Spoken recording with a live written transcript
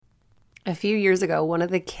A few years ago, one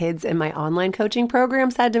of the kids in my online coaching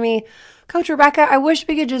program said to me, "Coach Rebecca, I wish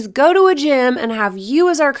we could just go to a gym and have you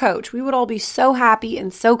as our coach. We would all be so happy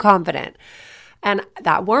and so confident." And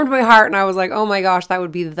that warmed my heart. And I was like, oh my gosh, that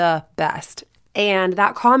would be the best. And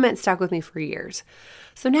that comment stuck with me for years.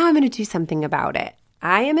 So now I'm going to do something about it.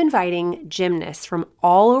 I am inviting gymnasts from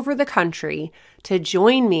all over the country to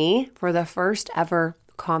join me for the first ever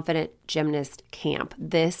Confident Gymnast Camp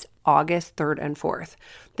this August 3rd and 4th.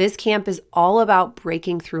 This camp is all about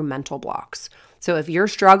breaking through mental blocks. So if you're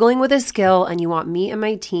struggling with a skill and you want me and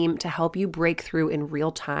my team to help you break through in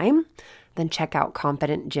real time, then check out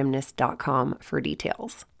confidentgymnast.com for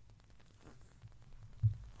details.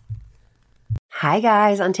 Hi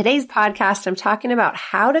guys, on today's podcast, I'm talking about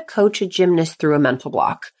how to coach a gymnast through a mental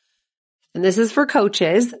block. And this is for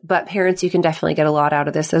coaches, but parents, you can definitely get a lot out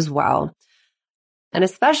of this as well. And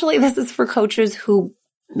especially this is for coaches who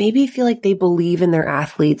maybe feel like they believe in their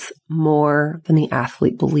athletes more than the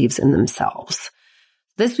athlete believes in themselves.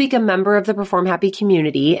 This week, a member of the Perform Happy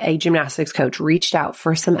community, a gymnastics coach, reached out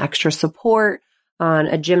for some extra support on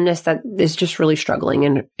a gymnast that is just really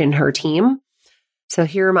struggling in her team. So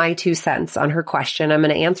here are my 2 cents on her question. I'm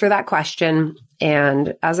going to answer that question.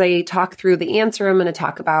 And as I talk through the answer, I'm going to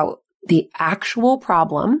talk about the actual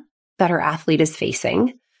problem that her athlete is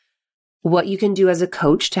facing, what you can do as a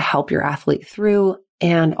coach to help your athlete through,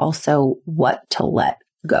 and also what to let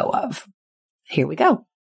go of. Here we go.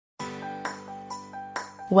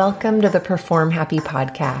 Welcome to the Perform Happy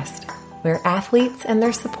podcast, where athletes and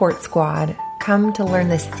their support squad come to learn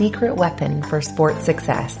the secret weapon for sports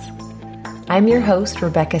success. I'm your host,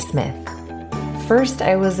 Rebecca Smith. First,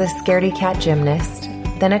 I was a scaredy cat gymnast,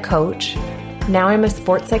 then a coach. Now I'm a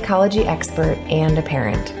sports psychology expert and a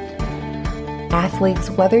parent. Athletes,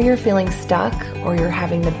 whether you're feeling stuck or you're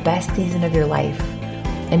having the best season of your life,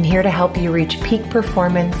 I'm here to help you reach peak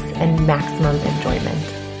performance and maximum enjoyment.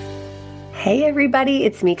 Hey everybody,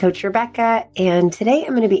 it's me, Coach Rebecca, and today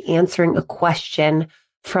I'm going to be answering a question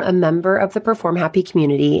from a member of the Perform Happy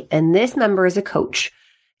community, and this member is a coach.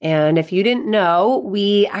 And if you didn't know,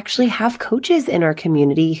 we actually have coaches in our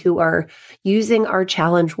community who are using our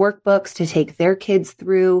challenge workbooks to take their kids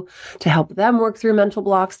through, to help them work through mental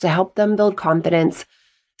blocks, to help them build confidence.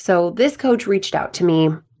 So this coach reached out to me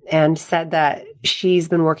and said that she's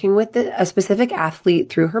been working with a specific athlete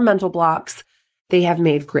through her mental blocks. They have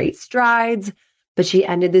made great strides, but she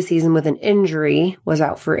ended the season with an injury, was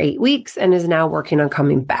out for 8 weeks, and is now working on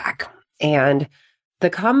coming back. And the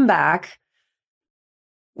comeback,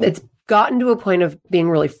 it's gotten to a point of being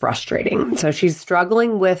really frustrating. So she's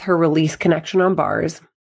struggling with her release connection on bars.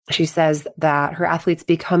 She says that her athlete's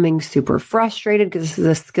becoming super frustrated because this is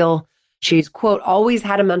a skill she's, quote, always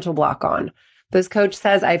had a mental block on. This coach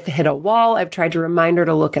says, I've hit a wall. I've tried to remind her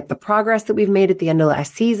to look at the progress that we've made at the end of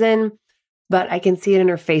last season, but I can see it in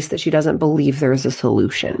her face that she doesn't believe there is a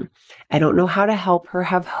solution. I don't know how to help her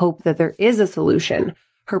have hope that there is a solution.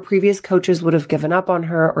 Her previous coaches would have given up on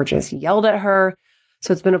her or just yelled at her.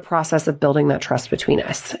 So it's been a process of building that trust between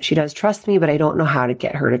us. She does trust me, but I don't know how to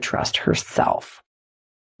get her to trust herself.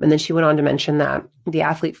 And then she went on to mention that the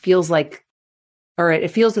athlete feels like, or it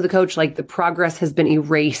feels to the coach like the progress has been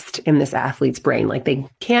erased in this athlete's brain. Like they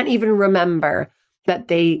can't even remember that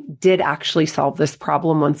they did actually solve this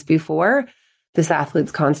problem once before. This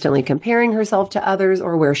athlete's constantly comparing herself to others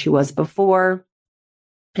or where she was before.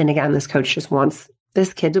 And again, this coach just wants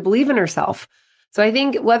this kid to believe in herself. So I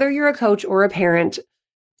think whether you're a coach or a parent,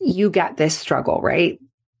 you get this struggle, right?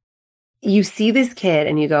 You see this kid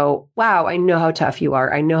and you go, wow, I know how tough you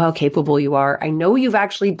are. I know how capable you are. I know you've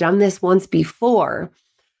actually done this once before,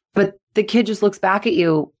 but the kid just looks back at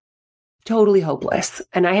you totally hopeless.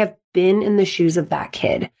 And I have been in the shoes of that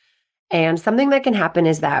kid. And something that can happen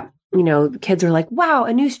is that, the kids are like, wow,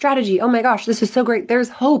 a new strategy. Oh my gosh, this is so great. There's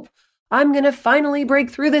hope. I'm going to finally break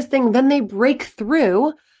through this thing. Then they break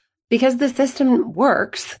through because the system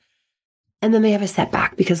works. And then they have a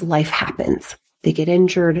setback because life happens. They get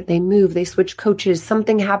injured, they move, they switch coaches,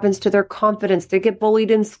 something happens to their confidence, they get bullied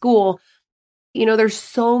in school. There's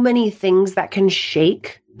so many things that can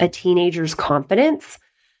shake a teenager's confidence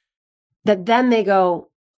that then they go,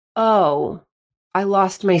 oh, I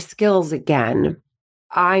lost my skills again.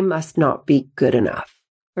 I must not be good enough.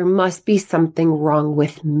 There must be something wrong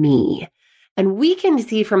with me. And we can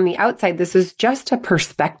see from the outside, this is just a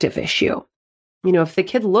perspective issue. If the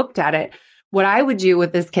kid looked at it, what I would do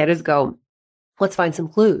with this kid is go, let's find some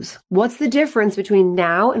clues. What's the difference between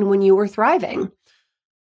now and when you were thriving?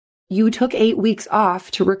 You took 8 weeks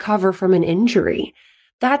off to recover from an injury.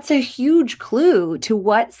 That's a huge clue to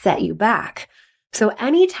what set you back. So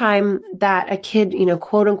anytime that a kid,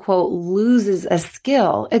 quote unquote, loses a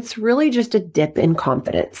skill, it's really just a dip in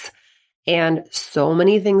confidence. And so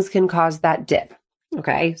many things can cause that dip.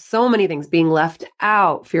 Okay. So many things: being left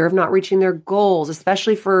out, fear of not reaching their goals,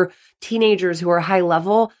 especially for teenagers who are high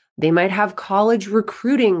level. They might have college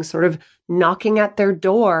recruiting sort of knocking at their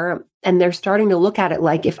door, and they're starting to look at it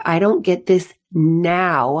like, if I don't get this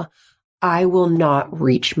now, I will not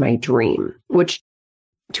reach my dream, which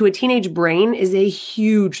to a teenage brain is a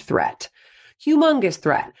huge threat, humongous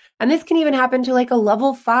threat. And this can even happen to like a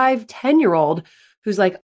level 5, 10-year-old who's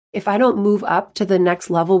like, if I don't move up to the next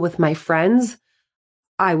level with my friends,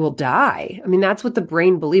 I will die. I mean, that's what the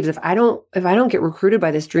brain believes. If I don't get recruited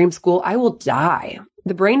by this dream school, I will die.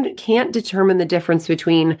 The brain can't determine the difference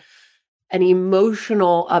between an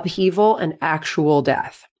emotional upheaval and actual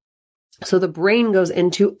death. So the brain goes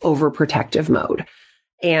into overprotective mode.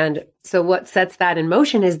 And so what sets that in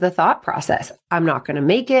motion is the thought process. I'm not going to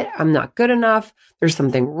make it. I'm not good enough. There's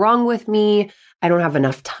something wrong with me. I don't have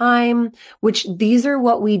enough time, which these are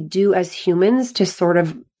what we do as humans to sort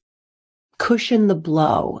of cushion the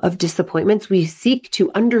blow of disappointments. We seek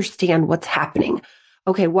to understand what's happening.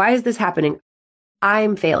 Okay, why is this happening?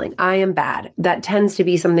 I'm failing. I am bad. That tends to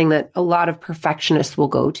be something that a lot of perfectionists will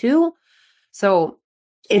go to. So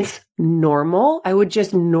it's normal. I would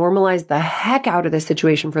just normalize the heck out of this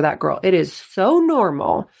situation for that girl. It is so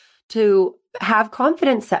normal to have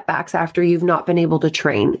confidence setbacks after you've not been able to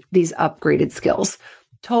train these upgraded skills.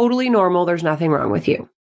 Totally normal. There's nothing wrong with you.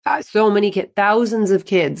 So many kids, thousands of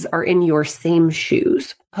kids are in your same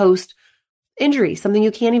shoes post injury, something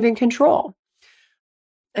you can't even control.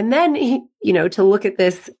 And then, to look at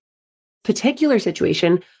this particular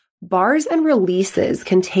situation, bars and releases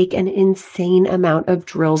can take an insane amount of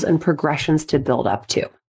drills and progressions to build up to.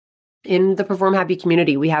 In the Perform Happy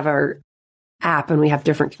community, we have our app and we have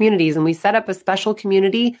different communities, and we set up a special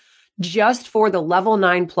community just for the level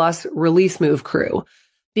 9+ release move crew,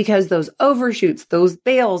 because those overshoots, those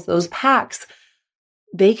bails, those packs,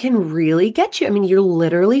 they can really get you. I mean, you're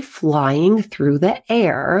literally flying through the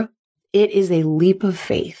air. It is a leap of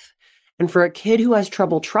faith. And for a kid who has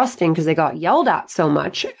trouble trusting because they got yelled at so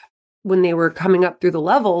much when they were coming up through the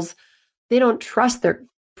levels, they don't trust their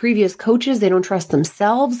previous coaches. They don't trust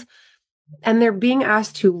themselves. And they're being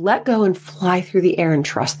asked to let go and fly through the air and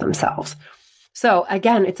trust themselves. So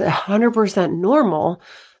again, it's 100% normal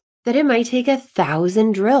that it might take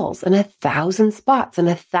 1,000 drills and 1,000 spots and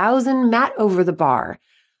 1,000 mat over the bar.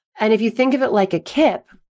 And if you think of it like a kip,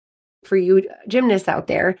 for you gymnasts out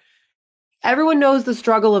there, everyone knows the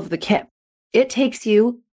struggle of the kip. It takes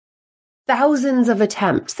you thousands of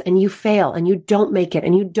attempts and you fail and you don't make it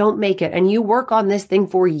and you don't make it. And you work on this thing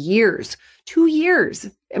for years, 2 years.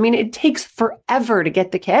 I mean, it takes forever to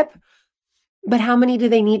get the kip. But how many do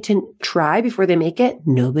they need to try before they make it?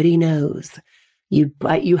 Nobody knows.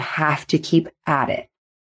 But you have to keep at it.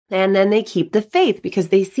 And then they keep the faith because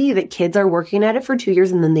they see that kids are working at it for 2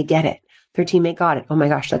 years and then they get it. Their teammate got it. Oh my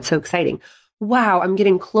gosh, that's so exciting. Wow, I'm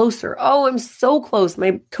getting closer. Oh, I'm so close.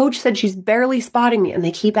 My coach said she's barely spotting me. And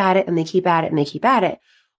they keep at it and they keep at it and they keep at it.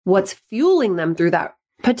 What's fueling them through that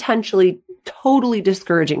potentially totally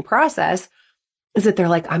discouraging process is that they're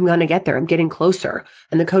like, I'm going to get there. I'm getting closer.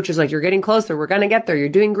 And the coach is like, you're getting closer. We're going to get there. You're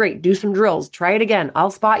doing great. Do some drills. Try it again.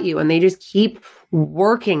 I'll spot you. And they just keep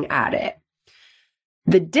working at it.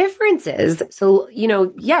 The difference is, so,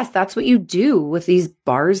 yes, that's what you do with these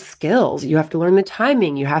bars skills. You have to learn the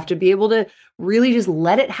timing. You have to be able to really just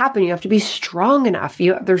let it happen. You have to be strong enough.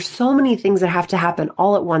 There's so many things that have to happen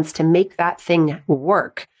all at once to make that thing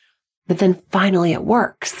work. But then finally it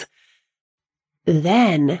works.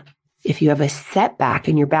 Then if you have a setback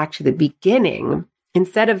and you're back to the beginning,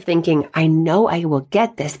 instead of thinking, I know I will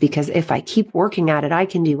get this because if I keep working at it, I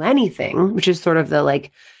can do anything, which is sort of the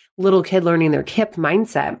like little kid learning their KIP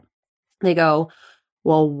mindset. They go,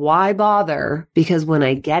 well, why bother? Because when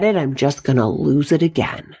I get it, I'm just going to lose it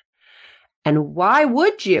again. And why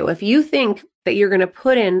would you? If you think that you're going to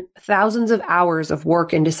put in thousands of hours of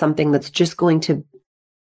work into something that's just going to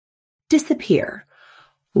disappear,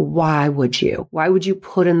 why would you? Why would you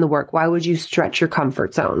put in the work? Why would you stretch your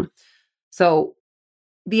comfort zone? So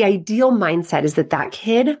the ideal mindset is that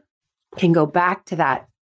kid can go back to that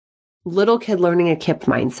little kid learning a KIP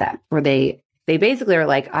mindset where they basically are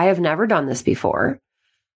like, I have never done this before.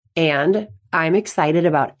 And I'm excited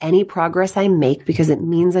about any progress I make because it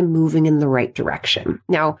means I'm moving in the right direction.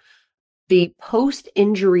 Now, the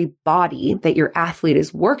post-injury body that your athlete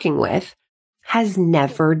is working with has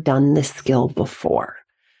never done this skill before.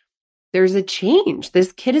 There's a change.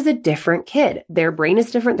 This kid is a different kid. Their brain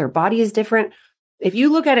is different. Their body is different. if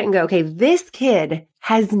you look at it and go, okay, this kid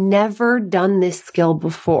has never done this skill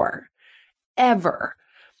before, ever.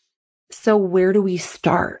 So where do we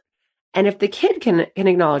start? And if the kid can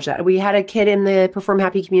acknowledge that, we had a kid in the Perform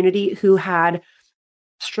Happy community who had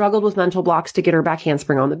struggled with mental blocks to get her back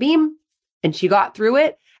handspring on the beam, and she got through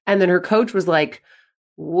it. And then her coach was like,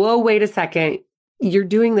 whoa, wait a second. You're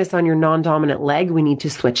doing this on your non-dominant leg. We need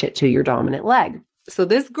to switch it to your dominant leg. So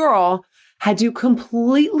this girl had to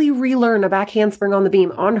completely relearn a back handspring on the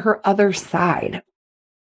beam on her other side,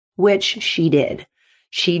 which she did.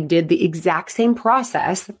 She did the exact same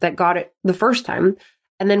process that got it the first time.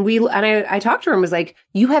 And then I talked to her and was like,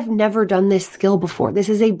 you have never done this skill before. This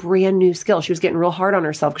is a brand new skill. She was getting real hard on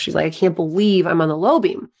herself because she's like, I can't believe I'm on the low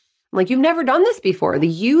beam. I'm like, you've never done this before. The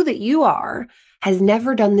you that you are has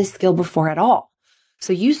never done this skill before at all.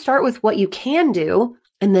 So you start with what you can do,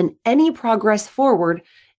 and then any progress forward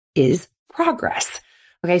is progress.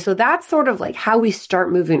 Okay, so that's sort of like how we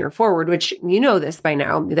start moving her forward, which you know this by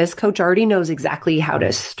now. This coach already knows exactly how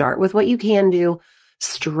to start with what you can do,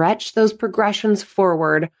 stretch those progressions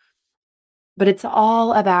forward. But it's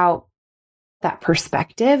all about that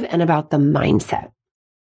perspective and about the mindset.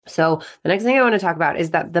 So the next thing I want to talk about is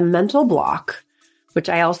that the mental block, which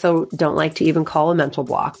I also don't like to even call a mental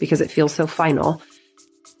block because it feels so final.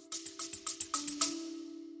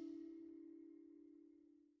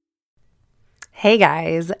 Hey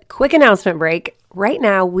guys, quick announcement break. Right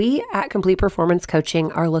now, we at Complete Performance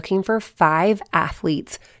Coaching are looking for 5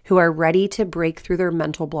 athletes who are ready to break through their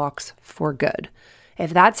mental blocks for good.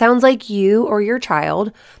 If that sounds like you or your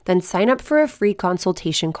child, then sign up for a free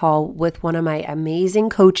consultation call with one of my amazing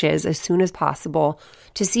coaches as soon as possible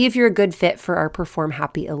to see if you're a good fit for our Perform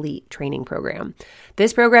Happy Elite training program.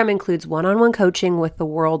 This program includes one-on-one coaching with the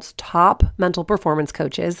world's top mental performance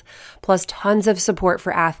coaches, plus tons of support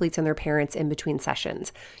for athletes and their parents in between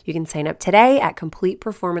sessions. You can sign up today at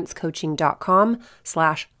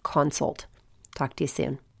completeperformancecoaching.com/consult. Talk to you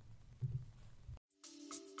soon.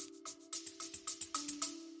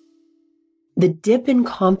 The dip in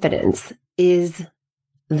confidence is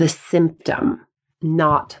the symptom,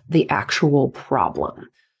 not the actual problem.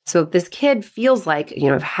 So if this kid feels like,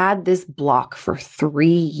 I've had this block for 3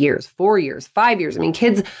 years, 4 years, 5 years. I mean,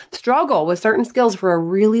 kids struggle with certain skills for a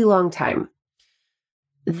really long time.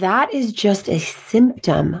 That is just a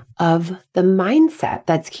symptom of the mindset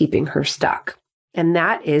that's keeping her stuck. And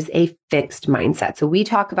that is a fixed mindset. So we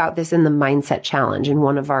talk about this in the mindset challenge in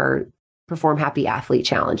one of our Perform Happy Athlete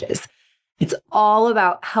challenges. It's all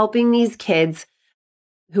about helping these kids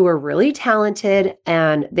who are really talented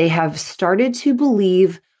and they have started to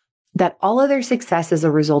believe that all of their success is a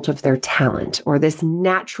result of their talent or this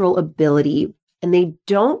natural ability. And they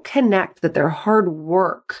don't connect that their hard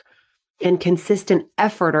work and consistent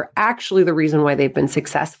effort are actually the reason why they've been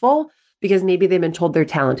successful, because maybe they've been told they're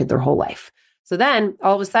talented their whole life. So then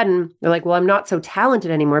all of a sudden they're like, well, I'm not so talented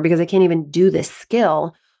anymore because I can't even do this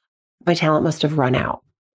skill. My talent must have run out.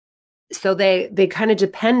 So they kind of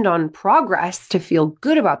depend on progress to feel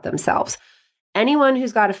good about themselves. Anyone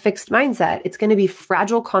who's got a fixed mindset, it's going to be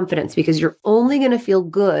fragile confidence because you're only going to feel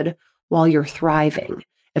good while you're thriving.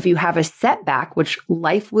 If you have a setback, which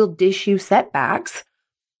life will dish you setbacks,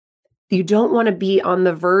 you don't want to be on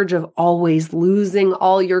the verge of always losing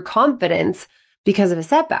all your confidence because of a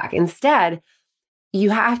setback. Instead, you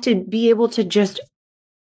have to be able to just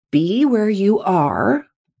be where you are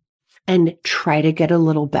and try to get a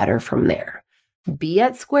little better from there. Be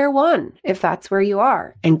at square one if that's where you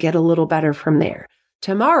are and get a little better from there.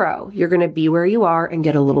 Tomorrow, you're going to be where you are and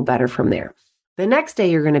get a little better from there. The next day,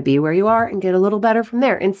 you're going to be where you are and get a little better from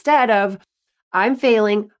there. Instead of, I'm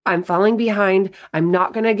failing, I'm falling behind, I'm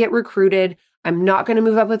not going to get recruited, I'm not going to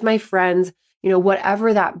move up with my friends,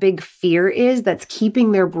 whatever that big fear is that's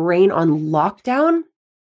keeping their brain on lockdown,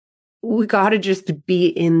 we got to just be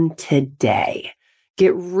in today.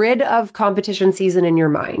 Get rid of competition season in your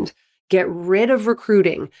mind. Get rid of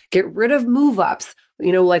recruiting. Get rid of move-ups.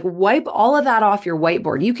 Wipe all of that off your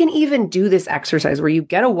whiteboard. You can even do this exercise where you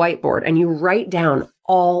get a whiteboard and you write down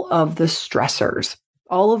all of the stressors,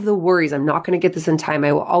 all of the worries. I'm not going to get this in time.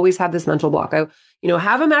 I will always have this mental block.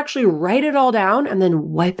 Have them actually write it all down and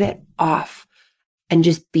then wipe it off and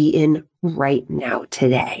just be in right now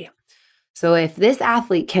today. So if this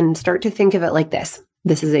athlete can start to think of it like this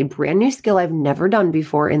is a brand new skill I've never done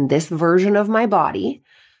before in this version of my body.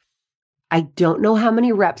 I don't know how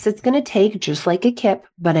many reps it's going to take, just like a kip,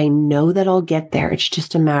 but I know that I'll get there. It's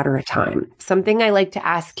just a matter of time. Something I like to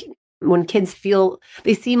ask when kids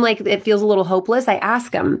they seem like it feels a little hopeless. I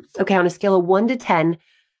ask them, okay, on a scale of 1 to 10,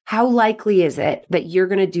 how likely is it that you're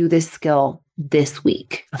going to do this skill this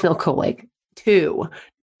week? And they'll go like 2.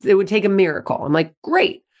 It would take a miracle. I'm like,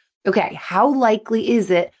 great. Okay, how likely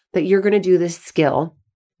is it that you're going to do this skill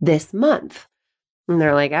this month? And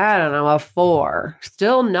they're like, I don't know, a 4.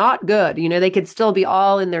 Still not good. They could still be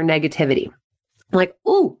all in their negativity. I'm like,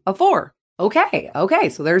 ooh, a 4. Okay.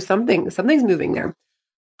 So there's something's moving there.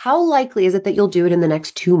 How likely is it that you'll do it in the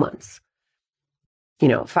next 2 months?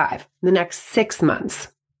 5, the next 6 months,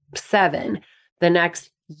 7, the next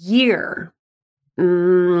year, 8,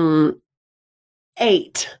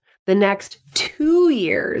 the next 2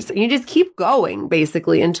 years. And you just keep going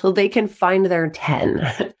basically until they can find their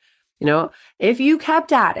 10. If you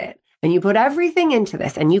kept at it and you put everything into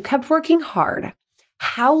this and you kept working hard,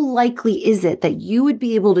 how likely is it that you would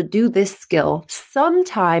be able to do this skill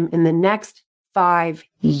sometime in the next 5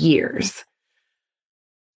 years?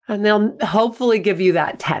 And they'll hopefully give you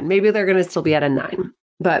that 10. Maybe they're going to still be at a 9.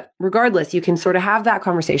 But regardless, you can sort of have that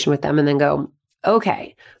conversation with them and then go,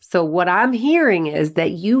 okay, so what I'm hearing is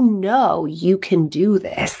that you can do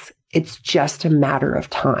this. It's just a matter of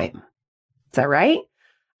time. Is that right?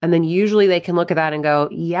 And then usually they can look at that and go,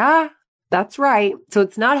 yeah, that's right. So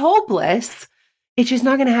it's not hopeless. It's just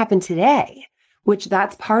not going to happen today, which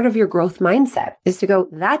that's part of your growth mindset is to go,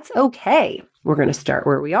 that's okay. We're going to start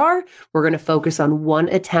where we are. We're going to focus on one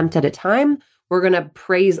attempt at a time. We're going to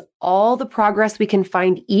praise all the progress we can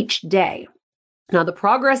find each day. Now, the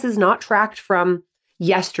progress is not tracked from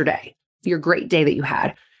yesterday, your great day that you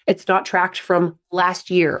had. It's not tracked from last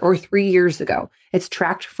year or 3 years ago. It's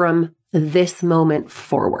tracked from this moment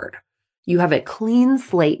forward. You have a clean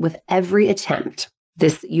slate with every attempt.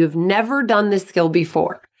 You've never done this skill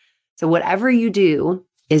before. So whatever you do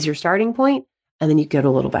is your starting point, and then you get a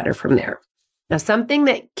little better from there. Now, something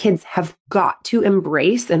that kids have got to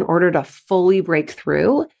embrace in order to fully break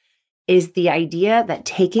through is the idea that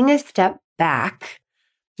taking a step back,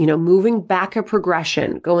 moving back a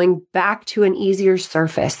progression, going back to an easier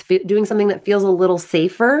surface, doing something that feels a little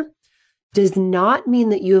safer, does not mean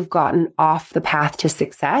that you have gotten off the path to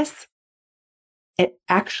success. It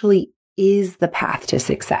actually is the path to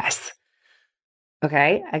success.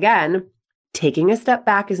 Okay, again, taking a step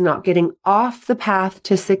back is not getting off the path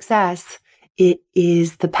to success. It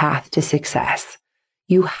is the path to success.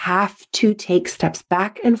 You have to take steps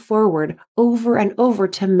back and forward over and over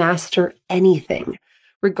to master anything.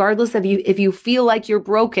 Regardless of if you feel like you're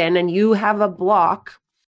broken and you have a block,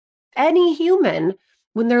 any human,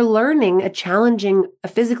 when they're learning a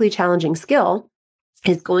physically challenging skill,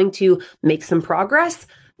 is going to make some progress,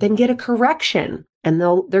 then get a correction. And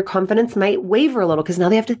their confidence might waver a little because now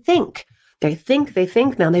they have to think. They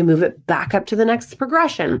think, now they move it back up to the next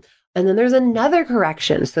progression. And then there's another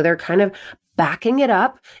correction. So they're kind of backing it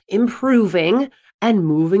up, improving, and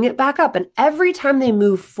moving it back up. And every time they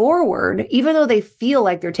move forward, even though they feel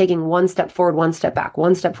like they're taking one step forward, one step back,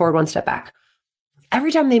 one step forward, one step back,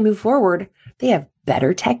 every time they move forward, they have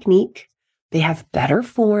better technique, they have better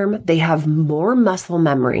form, they have more muscle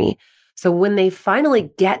memory. So when they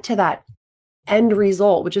finally get to that end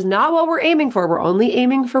result, which is not what we're aiming for, we're only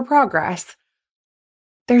aiming for progress,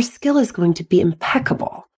 their skill is going to be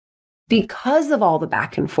impeccable because of all the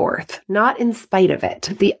back and forth, not in spite of it.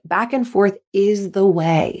 The back and forth is the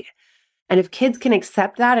way. And if kids can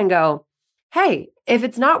accept that and go, hey, if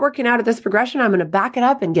it's not working out at this progression, I'm going to back it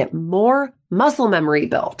up and get more muscle memory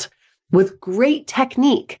built with great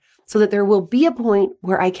technique so that there will be a point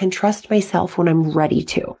where I can trust myself when I'm ready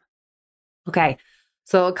to. Okay,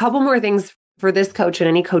 so a couple more things for this coach and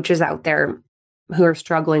any coaches out there who are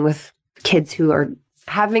struggling with kids who are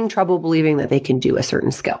having trouble believing that they can do a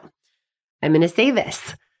certain skill. I'm going to say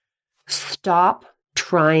this: stop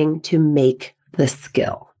trying to make the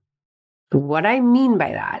skill. What I mean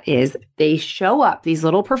by that is they show up, these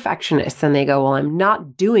little perfectionists, and they go, well, I'm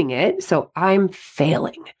not doing it, so I'm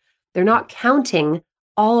failing. They're not counting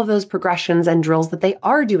all of those progressions and drills that they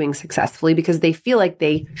are doing successfully because they feel like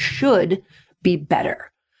they should be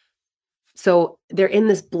better. So they're in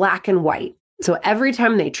this black and white. So every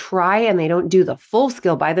time they try and they don't do the full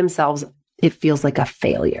skill by themselves, it feels like a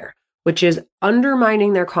failure, which is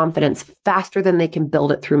undermining their confidence faster than they can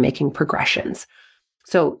build it through making progressions.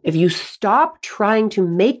 So if you stop trying to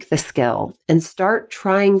make the skill and start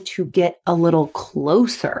trying to get a little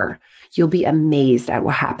closer, you'll be amazed at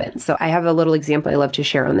what happens. So I have a little example I love to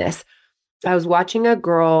share on this. I was watching a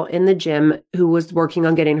girl in the gym who was working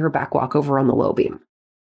on getting her back walkover on the low beam.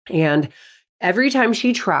 And every time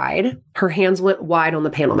she tried, her hands went wide on the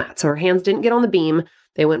panel mat. So her hands didn't get on the beam.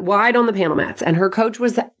 They went wide on the panel mats. And her coach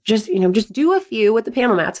was just do a few with the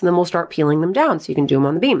panel mats and then we'll start peeling them down so you can do them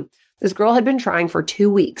on the beam. This girl had been trying for 2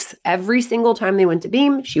 weeks. Every single time they went to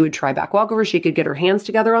beam, she would try back walkover. She could get her hands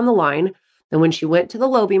together on the line. And when she went to the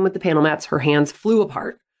low beam with the panel mats, her hands flew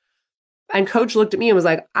apart. And coach looked at me and was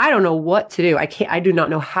like, I don't know what to do. I do not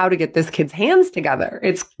know how to get this kid's hands together.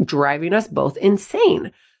 It's driving us both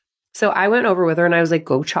insane. So I went over with her and I was like,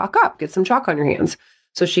 go chalk up, get some chalk on your hands.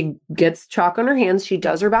 So she gets chalk on her hands. She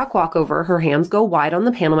does her back walkover. Her hands go wide on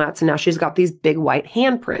the panel mats. And now she's got these big white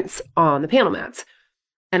handprints on the panel mats.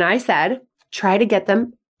 And I said, try to get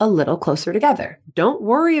them a little closer together. Don't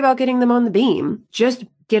worry about getting them on the beam. Just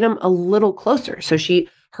get them a little closer. So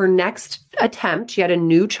her next attempt, she had a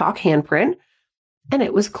new chalk handprint and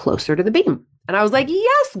it was closer to the beam. And I was like,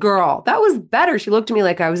 yes, girl, that was better. She looked at me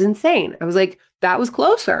like I was insane. I was like, that was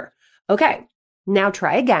closer. Okay, now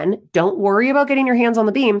try again. Don't worry about getting your hands on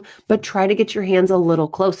the beam, but try to get your hands a little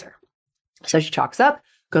closer. So she chalks up,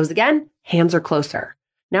 goes again, hands are closer.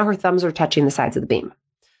 Now her thumbs are touching the sides of the beam.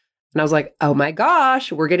 And I was like, oh my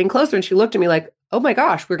gosh, we're getting closer. And she looked at me like, oh my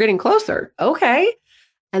gosh, we're getting closer. Okay.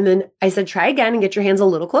 And then I said, try again and get your hands a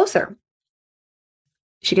little closer.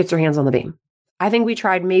 She gets her hands on the beam. I think we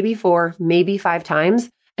tried maybe 4, maybe 5 times.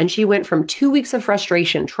 And she went from 2 weeks of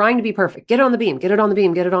frustration, trying to be perfect. Get it on the beam, get it on the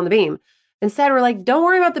beam, get it on the beam. Instead, we're like, don't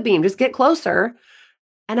worry about the beam, just get closer.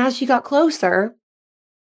 And as she got closer,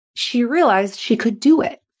 she realized she could do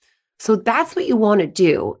it. So that's what you want to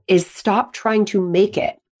do, is stop trying to make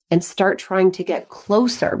it and start trying to get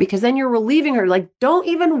closer, because then you're relieving her. Like, don't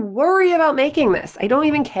even worry about making this. I don't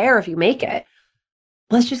even care if you make it.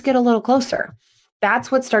 Let's just get a little closer.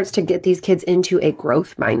 That's what starts to get these kids into a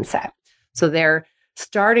growth mindset. So they're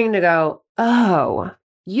starting to go, oh,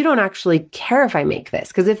 you don't actually care if I make this.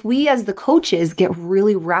 Because if we as the coaches get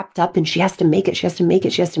really wrapped up in she has to make it, she has to make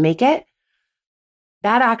it, she has to make it,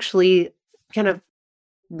 that actually kind of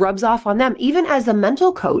rubs off on them. Even as a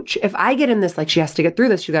mental coach, if I get in this, like, she has to get through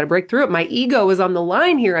this, she got to break through it. My ego is on the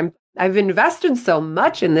line here. I've invested so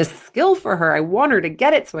much in this skill for her. I want her to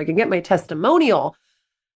get it so I can get my testimonial.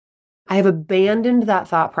 I have abandoned that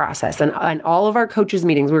thought process. And in all of our coaches'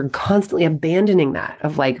 meetings, we're constantly abandoning that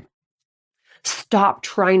of like, stop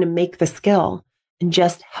trying to make the skill and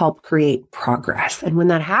just help create progress. And when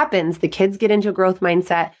that happens, the kids get into a growth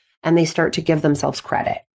mindset and they start to give themselves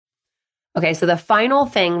credit. Okay, so the final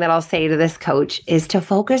thing that I'll say to this coach is to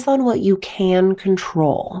focus on what you can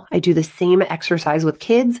control. I do the same exercise with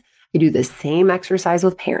kids. I do the same exercise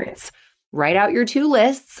with parents. Write out your 2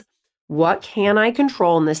 lists. What can I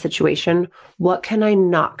control in this situation? What can I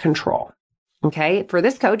not control? Okay, for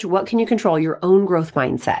this coach, what can you control? Your own growth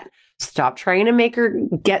mindset. Stop trying to make her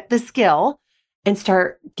get the skill and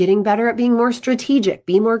start getting better at being more strategic,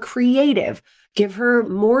 be more creative, give her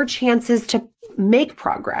more chances to make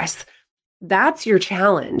progress. That's your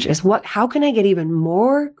challenge, is how can I get even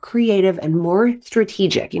more creative and more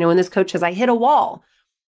strategic? You know, when this coach says, I hit a wall,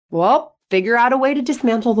 well, figure out a way to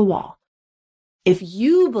dismantle the wall. If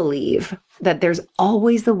you believe that there's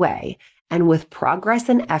always a way, and with progress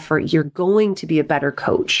and effort, you're going to be a better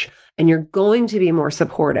coach and you're going to be more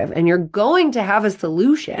supportive and you're going to have a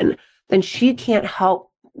solution, then she can't help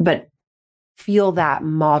but feel that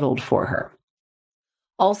modeled for her.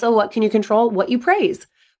 Also, what can you control? What you praise.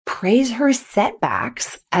 Praise her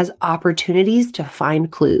setbacks as opportunities to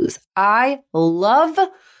find clues. I love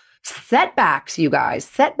setbacks, you guys.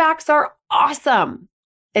 Setbacks are awesome.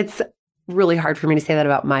 It's really hard for me to say that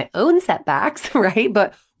about my own setbacks, right?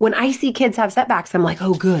 But when I see kids have setbacks, I'm like,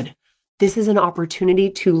 oh, good. This is an opportunity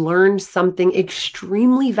to learn something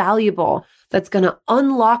extremely valuable that's going to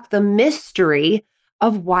unlock the mystery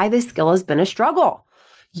of why this skill has been a struggle.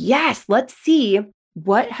 Yes, let's see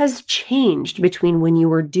what has changed between when you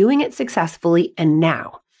were doing it successfully and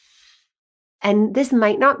now. And this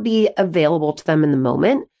might not be available to them in the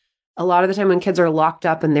moment. A lot of the time when kids are locked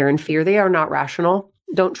up and they're in fear, they are not rational.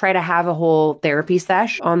 Don't try to have a whole therapy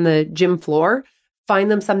sesh on the gym floor. Find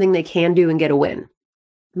them something they can do and get a win.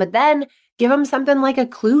 But then give them something like a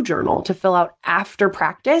clue journal to fill out after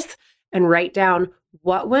practice and write down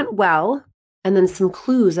what went well and then some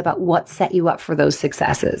clues about what set you up for those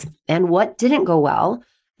successes and what didn't go well,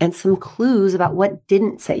 and some clues about what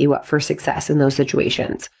didn't set you up for success in those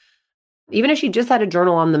situations. Even if she just had a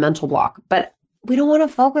journal on the mental block, but we don't want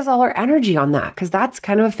to focus all our energy on that because that's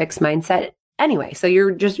kind of a fixed mindset anyway. So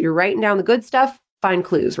you're writing down the good stuff, find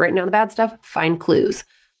clues. Writing down the bad stuff, find clues.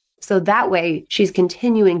 So that way she's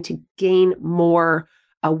continuing to gain more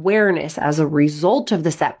awareness as a result of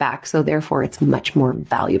the setback. So therefore it's much more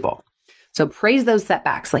valuable. So praise those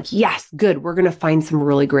setbacks. Like, yes, good. We're going to find some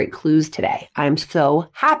really great clues today. I'm so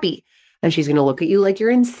happy. And she's going to look at you like you're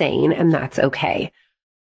insane, and that's okay.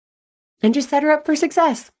 And just set her up for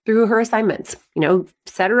success through her assignments.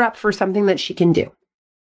 Set her up for something that she can do.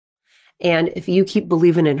 And if you keep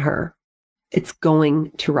believing in her, it's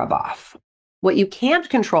going to rub off. What you can't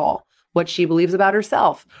control, what she believes about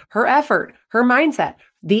herself, her effort, her mindset,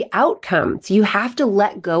 the outcomes. You have to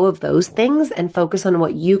let go of those things and focus on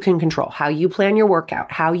what you can control, how you plan your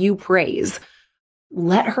workout, how you praise.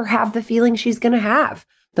 Let her have the feeling she's going to have,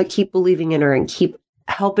 but keep believing in her and keep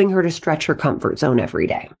helping her to stretch her comfort zone every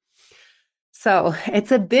day. So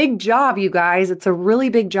it's a big job, you guys. It's a really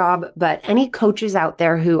big job, but any coaches out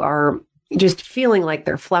there who are just feeling like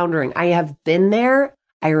they're floundering, I have been there.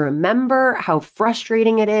 I remember how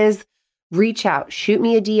frustrating it is. Reach out, shoot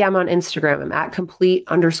me a DM on Instagram. I'm at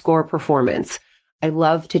complete_performance. I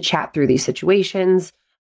love to chat through these situations.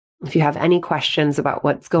 If you have any questions about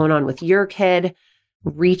what's going on with your kid,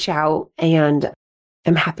 reach out and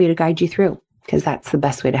I'm happy to guide you through because that's the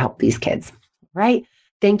best way to help these kids, right?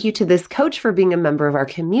 Thank you to this coach for being a member of our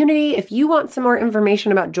community. If you want some more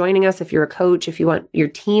information about joining us, if you're a coach, if you want your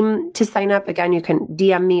team to sign up, again, you can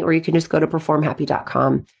DM me or you can just go to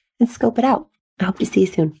performhappy.com and scope it out. I hope to see you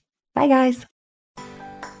soon. Bye, guys.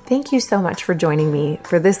 Thank you so much for joining me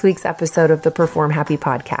for this week's episode of the Perform Happy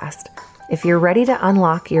podcast. If you're ready to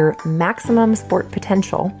unlock your maximum sport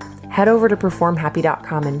potential, head over to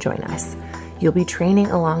performhappy.com and join us. You'll be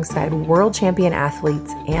training alongside world champion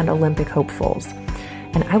athletes and Olympic hopefuls.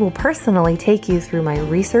 And I will personally take you through my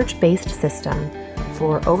research-based system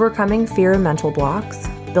for overcoming fear and mental blocks,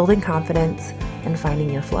 building confidence, and finding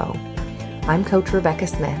your flow. I'm Coach Rebecca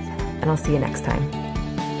Smith, and I'll see you next time.